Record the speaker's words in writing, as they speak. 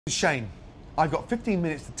Shane, I've got 15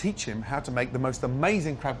 minutes to teach him how to make the most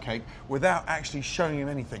amazing crab cake without actually showing him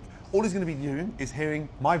anything. All he's going to be doing is hearing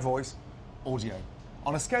my voice, audio.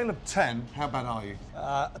 On a scale of 10, how bad are you?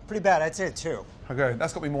 Pretty bad. I'd say a 2. Okay,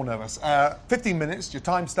 that's got me more nervous. 15 minutes, your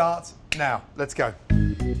time starts now. Let's go.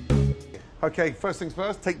 Okay, first things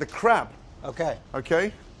first, take the crab. Okay.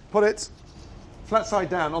 Okay, put it flat side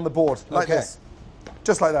down on the board, like this.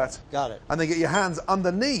 Just like that. Got it. And then get your hands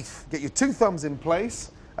underneath, get your 2 thumbs in place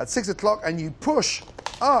at 6 o'clock, and you push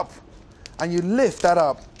up, and you lift that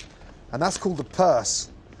up. And that's called the purse.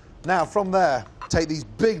 Now, from there, take these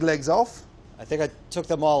big legs off. I think I took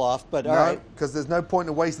them all off, but all right. No, because there's no point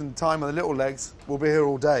in wasting time on the little legs. We'll be here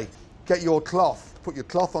all day. Get your cloth. Put your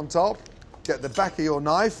cloth on top. Get the back of your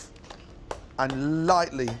knife and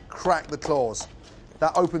lightly crack the claws.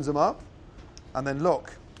 That opens them up. And then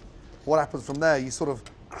look, what happens from there? You sort of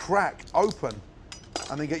crack open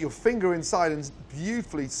and then get your finger inside and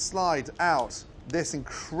beautifully slide out this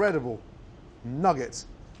incredible nugget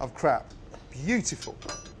of crab. Beautiful.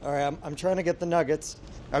 All right, I'm trying to get the nuggets.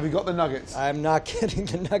 Have you got the nuggets? I'm not getting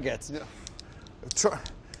the nuggets. Yeah.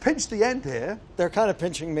 Pinch the end here. They're kind of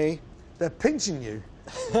pinching me. They're pinching you.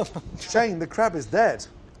 Shane, the crab is dead.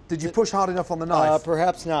 Did you push hard enough on the knife?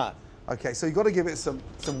 Perhaps not. Okay, so you've got to give it some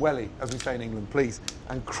welly, as we say in England, please,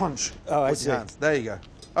 and crunch with your hands. There you go.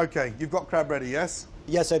 Okay, you've got crab ready, yes?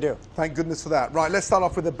 Yes, I do. Thank goodness for that. Right, let's start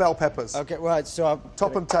off with the bell peppers. Okay, right, so I'm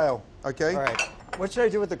top and tail, okay? All right. What should I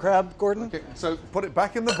do with the crab, Gordon? Okay, so put it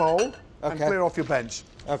back in the bowl and clear off your bench.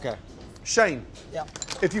 Okay. Shane,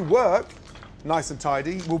 if you work nice and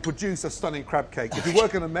tidy, we'll produce a stunning crab cake. If you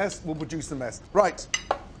work in a mess, we'll produce a mess. Right,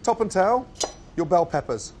 top and tail, your bell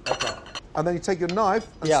peppers. Okay. And then you take your knife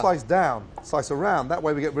and slice down, slice around. That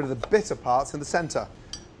way we get rid of the bitter parts in the center.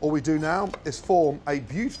 All we do now is form a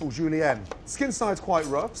beautiful julienne. Skin side's quite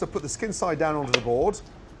rough, so put the skin side down onto the board,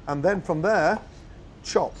 and then from there,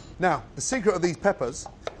 chop. Now, the secret of these peppers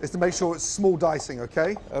is to make sure it's small dicing,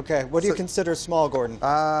 okay? Okay, what do you consider small, Gordon?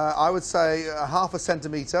 I would say ½ a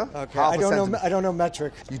centimeter. Okay, I don't know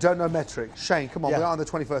metric. You don't know metric. Shane, come on, we are in the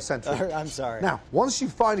 21st century. I'm sorry. Now, once you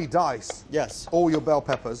finely dice all your bell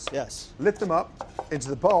peppers, lift them up into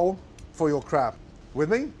the bowl for your crab. With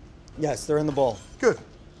me? Yes, they're in the bowl. Good.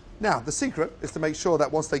 Now, the secret is to make sure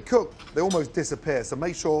that once they cook, they almost disappear, so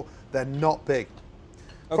make sure they're not big.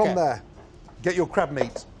 From there, get your crab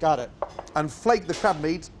meat. Got it. And flake the crab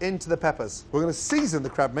meat into the peppers. We're going to season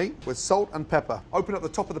the crab meat with salt and pepper. Open up the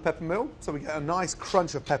top of the pepper mill so we get a nice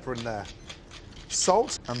crunch of pepper in there.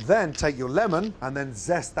 Salt, and then take your lemon and then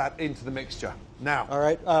zest that into the mixture. Now, all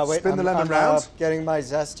right, wait, spin the lemon round. Getting my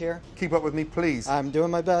zest here. Keep up with me, please. I'm doing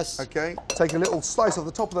my best. Okay, take a little slice off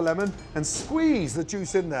the top of the lemon and squeeze the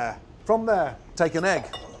juice in there. From there, take an egg.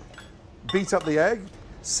 Beat up the egg.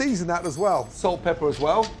 Season that as well. Salt, pepper as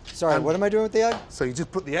well. Sorry, what am I doing with the egg? So you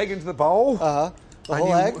just put the egg into the bowl. The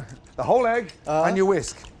whole egg? The whole egg, and you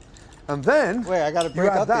whisk. And then wait, I got to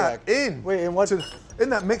break up the egg. In. Wait, and what? In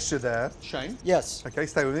that mixture there, Shane. Yes. Okay,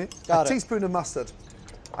 stay with me. Got a teaspoon of mustard,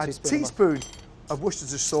 a teaspoon of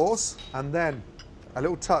Worcestershire sauce, and then a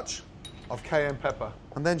little touch of cayenne pepper.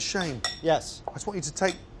 And then Shane. Yes. I just want you to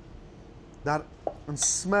take that and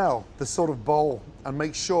smell the sort of bowl and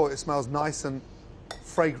make sure it smells nice and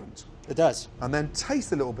fragrant. It does. And then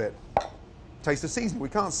taste a little bit. Taste the seasoning. We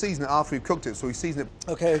can't season it after we've cooked it, so we season it.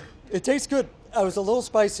 Okay, it tastes good. I was a little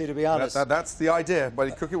spicy, to be honest. That's the idea. When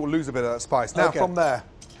you cook it, we'll lose a bit of that spice. Now, from there,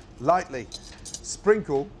 lightly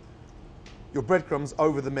sprinkle your breadcrumbs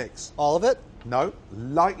over the mix. All of it? No,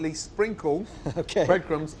 lightly sprinkle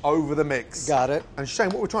breadcrumbs over the mix. Got it. And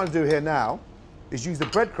Shane, what we're trying to do here now is use the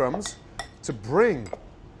breadcrumbs to bring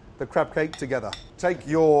the crab cake together. Take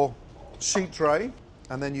your sheet tray,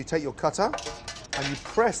 and then you take your cutter, and you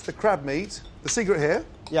press the crab meat. The secret here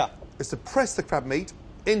is to press the crab meat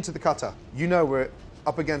into the cutter. You know we're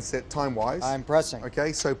up against it time-wise. I'm pressing.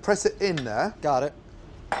 Okay, so press it in there. Got it.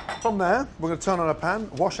 From there, we're going to turn on a pan,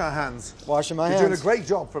 wash our hands. Washing my hands. You're doing a great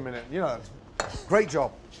job for a minute, you know. Great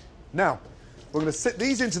job. Now, we're going to sit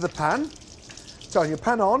these into the pan. Turn your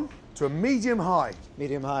pan on to a medium-high.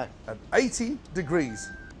 Medium-high. At 80 degrees.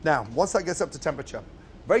 Now, once that gets up to temperature,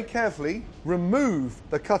 very carefully remove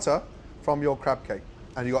the cutter from your crab cake.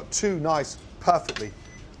 And you've got 2 nice, perfectly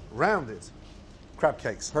rounded crab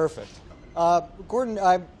cakes. Perfect. Gordon,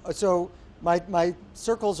 so my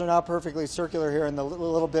circles are not perfectly circular here and a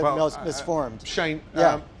little bit misformed. Shane,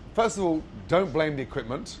 first of all, don't blame the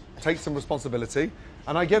equipment. Take some responsibility.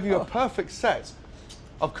 And I gave you a perfect set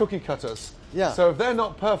of cookie cutters. So if they're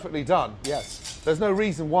not perfectly done, there's no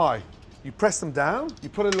reason why. You press them down, you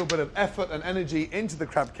put a little bit of effort and energy into the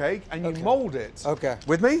crab cake, and you mold it. Okay.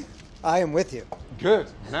 With me? I am with you. Good.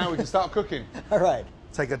 Now we can start cooking. All right.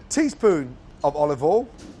 Take a teaspoon of olive oil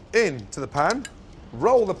into the pan,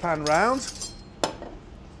 roll the pan round,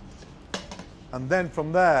 and then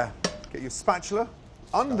from there, get your spatula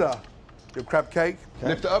under your crab cake. Okay.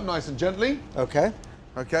 Lift it up nice and gently. Okay.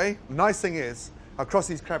 Okay. Nice thing is, across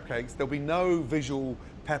these crab cakes, there'll be no visual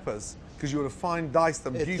peppers because you would have fine diced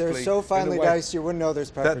them beautifully. They're so finely diced, you wouldn't know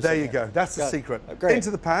there's peppers. There you go. That's the secret. Great.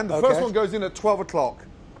 Into the pan. The first one goes in at 12 o'clock.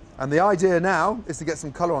 And the idea now is to get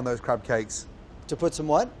some color on those crab cakes. To put some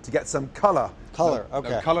what? To get some color. Color, no, okay.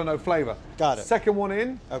 No color, no flavor. Got it. Second one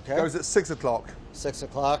in goes at 6 o'clock. 6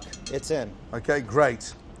 o'clock, it's in. Okay,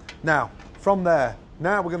 great. Now, from there,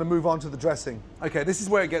 now we're going to move on to the dressing. Okay, this is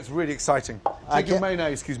where it gets really exciting. Take your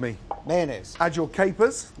mayonnaise, excuse me. Mayonnaise. Add your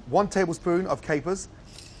capers, 1 tablespoon of capers,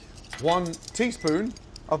 1 teaspoon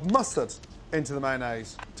of mustard into the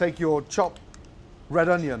mayonnaise. Take your chopped red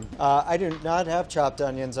onion. I do not have chopped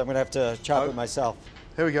onions. I'm going to have to chop it myself.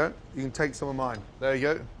 Here we go. You can take some of mine. There you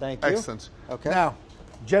go. Thank you. Excellent. Okay. Now,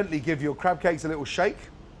 gently give your crab cakes a little shake.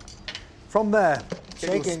 From there,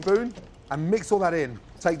 get your spoon and mix all that in.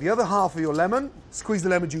 Take the other half of your lemon, squeeze the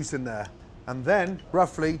lemon juice in there, and then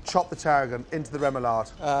roughly chop the tarragon into the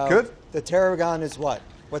remoulade. Good? The tarragon is what?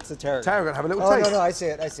 What's the tarragon? Tarragon, have a little taste. Oh, no, I see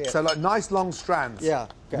it, I see it. So like nice long strands. Yeah.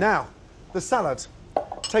 Okay. Now, the salad.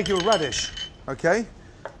 Take your radish, okay?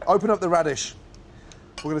 Open up the radish.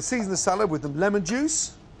 We're going to season the salad with the lemon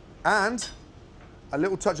juice and a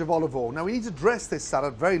little touch of olive oil. Now we need to dress this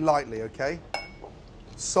salad very lightly, okay?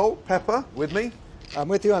 Salt, pepper, with me? I'm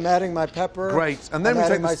with you, I'm adding my pepper. Great, and then we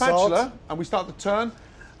take the spatula and we start to turn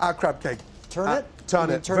our crab cake. Turn it?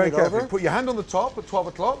 Turn it, very carefully. Put your hand on the top at 12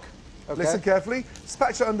 o'clock. Okay. Listen carefully.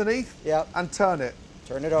 Spatula underneath. Yep. And turn it.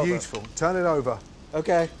 Turn it over. Beautiful. Turn it over.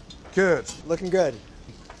 Okay. Good. Looking good.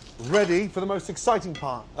 Ready for the most exciting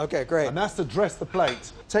part. Okay, great. And that's to dress the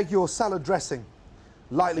plate. Take your salad dressing.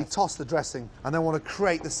 Lightly toss the dressing, and then want to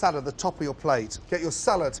create the salad at the top of your plate. Get your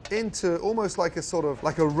salad into almost like a sort of,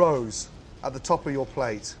 like a rose at the top of your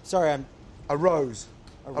plate. Sorry, A rose.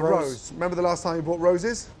 A rose. Remember the last time you bought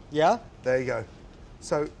roses? Yeah? There you go.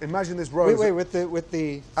 So imagine this rose. Wait, with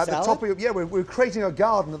the at salad? the top of your, we're creating a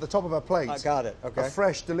garden at the top of our plate. I got it, okay. A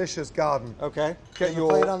fresh, delicious garden. Okay. Get your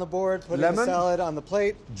plate on the board, put the salad on the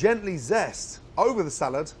plate. Gently zest over the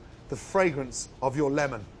salad the fragrance of your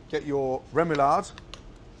lemon. Get your remoulade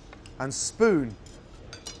and spoon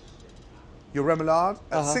your remoulade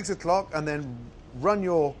at 6 o'clock and then run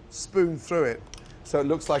your spoon through it so it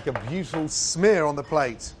looks like a beautiful smear on the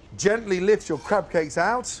plate. Gently lift your crab cakes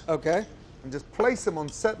out. Okay. And just place them on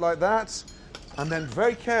set like that. And then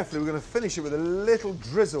very carefully, we're going to finish it with a little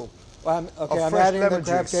drizzle I'm fresh adding lemon the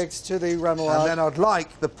crab juice. cakes to the remoulade. And then I'd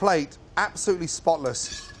like the plate absolutely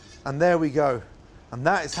spotless. And there we go. And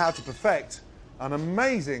that is how to perfect an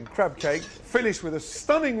amazing crab cake finished with a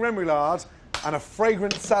stunning remoulade and a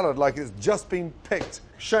fragrant salad like it's just been picked.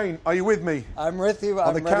 Shane, are you with me? I'm with you.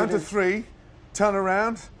 On the count of 3, turn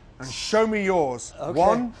around and show me yours. Okay.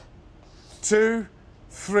 1, 2,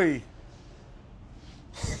 3.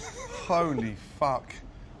 Holy fuck.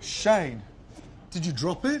 Shane, did you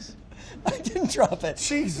drop it? I didn't drop it.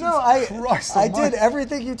 Jesus Christ. I did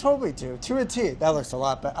everything you told me to a T. That looks a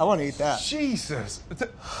lot better. I want to eat that. Jesus.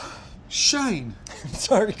 Shane.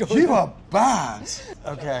 Sorry, go You are bad.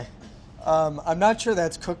 Okay. I'm not sure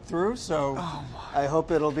that's cooked through, so I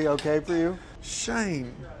hope it'll be okay for you.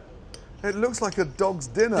 Shane, it looks like a dog's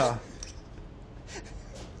dinner.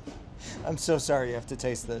 I'm so sorry you have to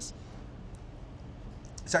taste this.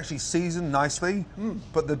 It's actually seasoned nicely,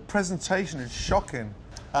 but the presentation is shocking.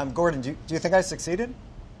 Gordon, do you think I succeeded?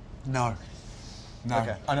 No. No.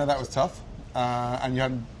 Okay. I know that was tough, and you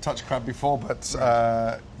hadn't touched crab before, but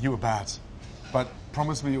you were bad. But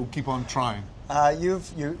promise me you'll keep on trying.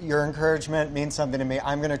 Your encouragement means something to me.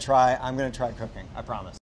 I'm going to try cooking. I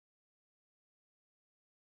promise.